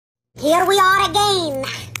Here we are again.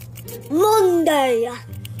 Monday.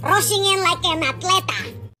 Rushing in like an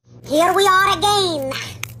atleta. Here we are again.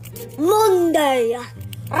 Monday.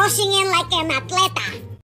 Rushing in like an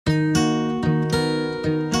atleta.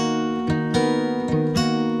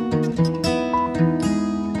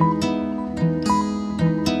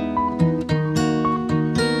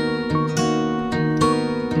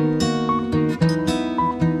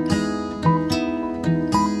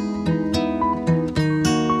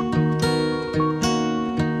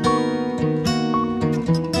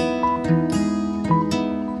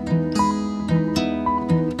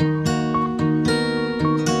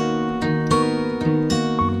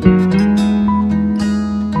 Thank you.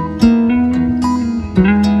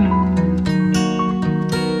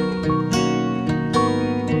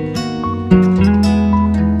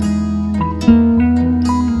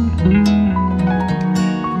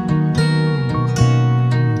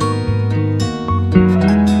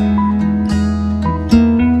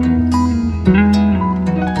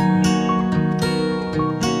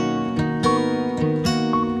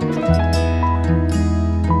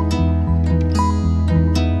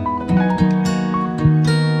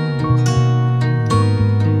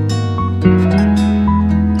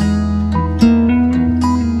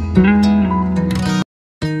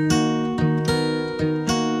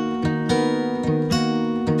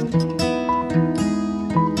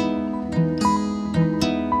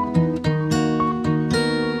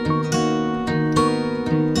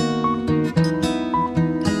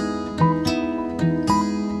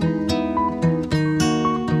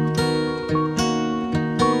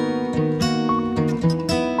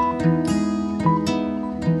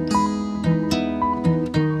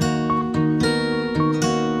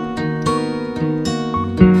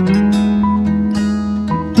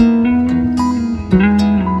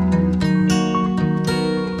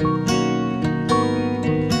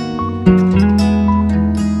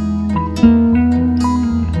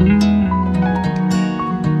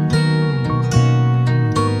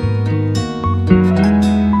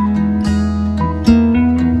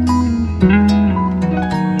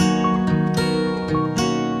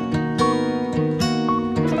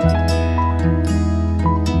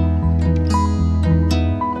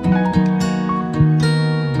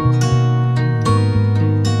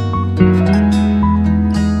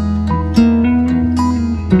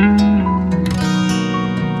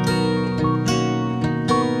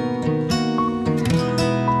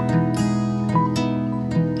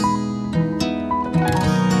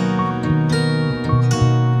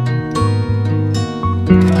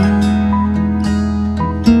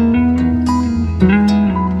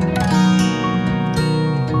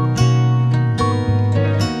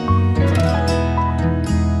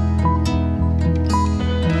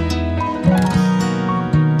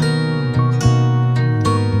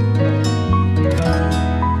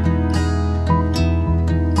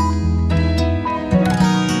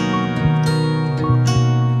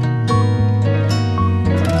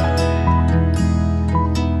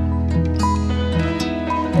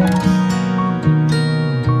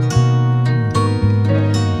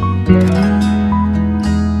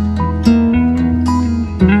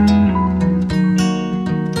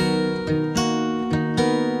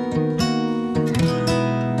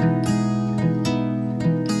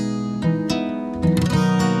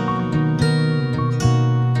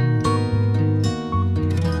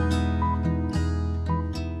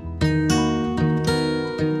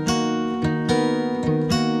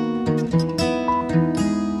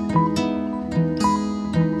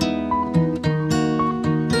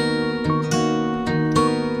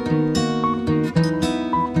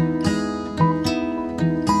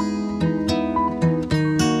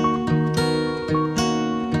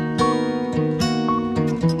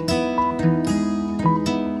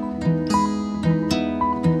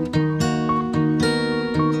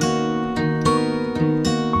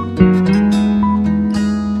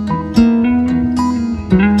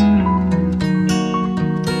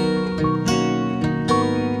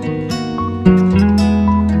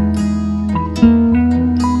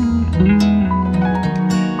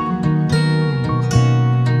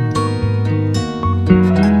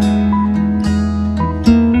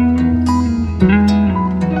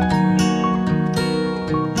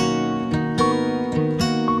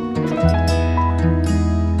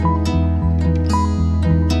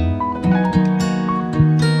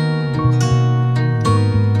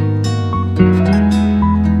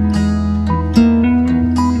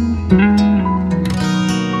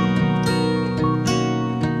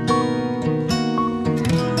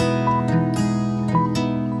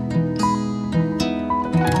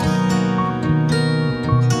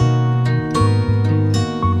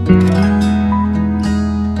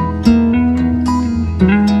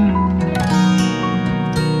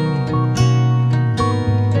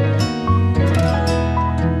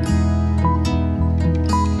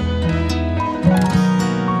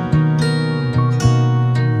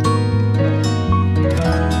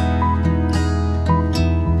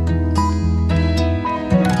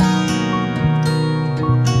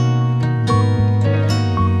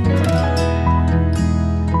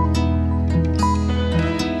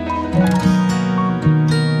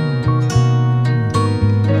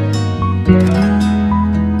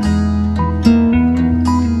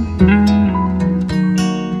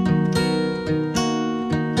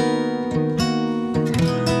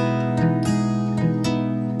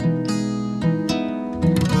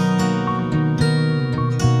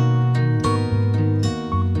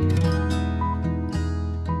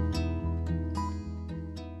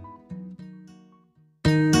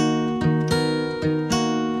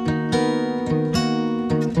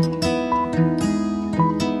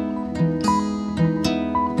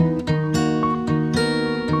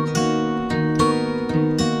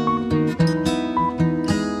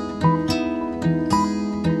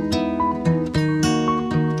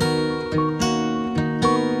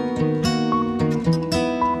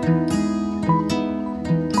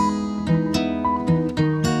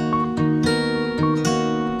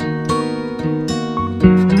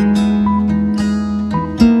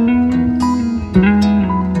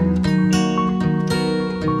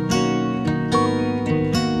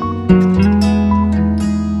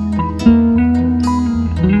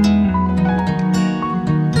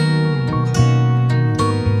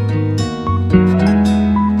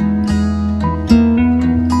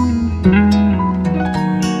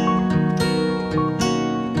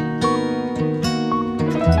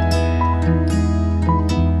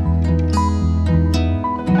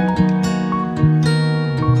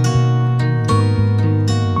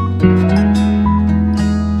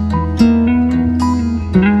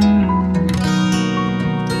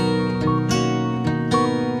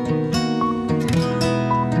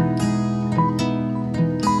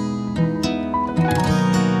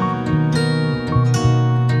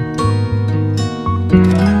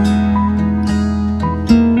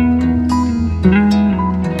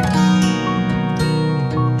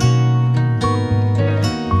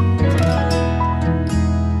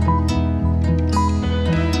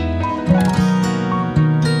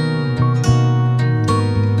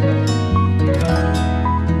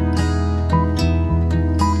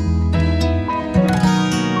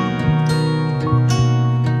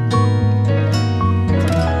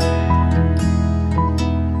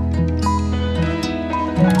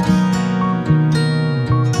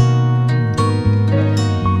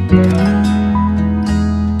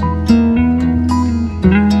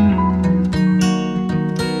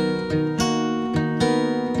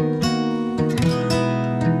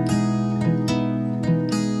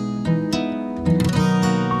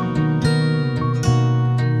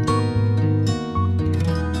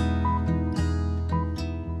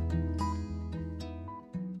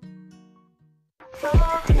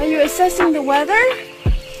 Are you assessing the weather?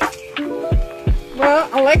 Well,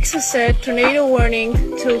 Alexa said tornado warning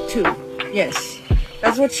till 2. Yes,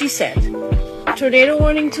 that's what she said. Tornado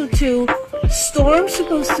warning till 2. Storm's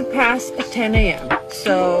supposed to pass at 10 a.m.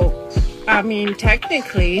 So, I mean,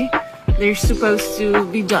 technically, they're supposed to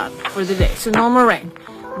be done for the day. So no more rain.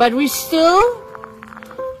 But we still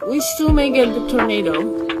may get the tornado.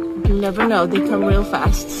 You never know. They come real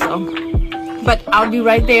fast. So, but I'll be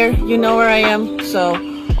right there. You know where I am. So,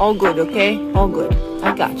 all good, okay? All good.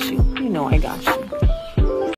 I got you. You know I got you.